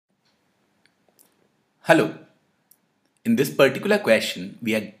Hello. In this particular question,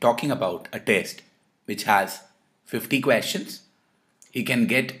 we are talking about a test which has 50 questions. You can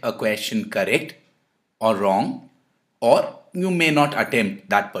get a question correct or wrong, or you may not attempt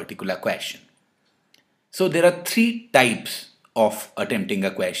that particular question. So there are three types of attempting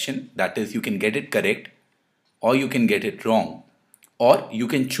a question. That is, you can get it correct, or you can get it wrong, or you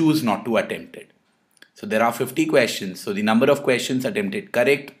can choose not to attempt it. So there are 50 questions. So the number of questions attempted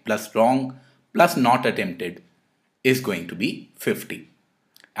correct plus wrong plus not attempted is going to be 50.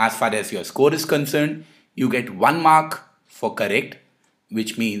 As far as your score is concerned, you get 1 mark for correct,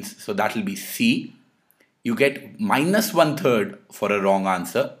 which means, so that will be C. You get minus 1/3 for a wrong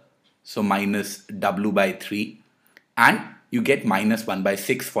answer, so minus W by 3. And you get minus 1 by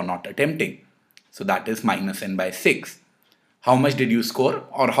 6 for not attempting, so that is minus N by 6. How much did you score,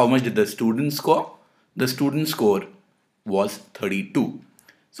 or how much did the student score? The student score was 32.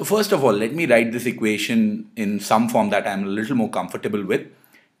 So first of all, let me write this equation in some form that I'm a little more comfortable with.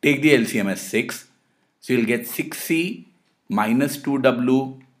 Take the LCM as 6. So you'll get 6C minus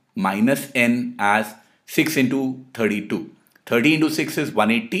 2W minus N as 6 into 32. 30 into 6 is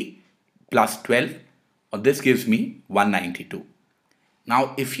 180 plus 12, or this gives me 192.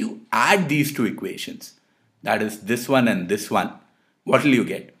 Now if you add these two equations, that is this one and this one, what will you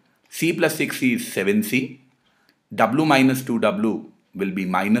get? C plus 6C is 7C. W minus 2W will be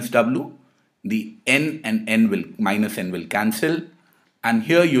minus W. The N and N will minus N will cancel. And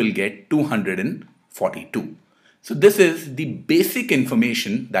here you will get 242. So this is the basic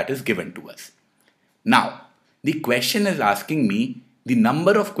information that is given to us. Now, the question is asking me the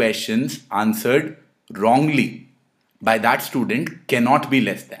number of questions answered wrongly by that student cannot be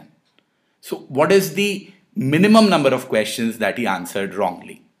less than. So what is the minimum number of questions that he answered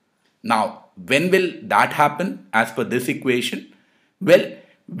wrongly? Now, when will that happen as per this equation? Well,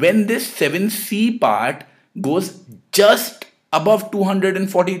 when this 7C part goes just above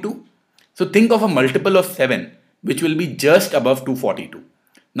 242. So think of a multiple of 7 which will be just above 242.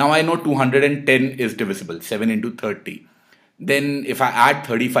 Now I know 210 is divisible, 7 into 30. Then if I add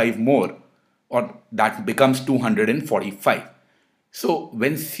 35 more, or that becomes 245. So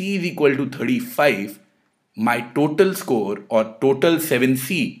when C is equal to 35, my total score or total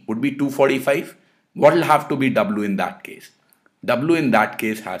 7C would be 245. What will have to be W in that case? W in that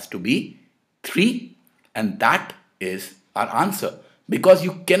case has to be 3, and that is our answer, because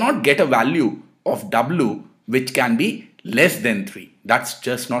you cannot get a value of W which can be less than 3. That's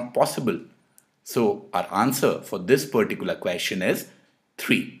just not possible. So our answer for this particular question is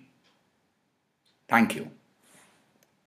 3. Thank you.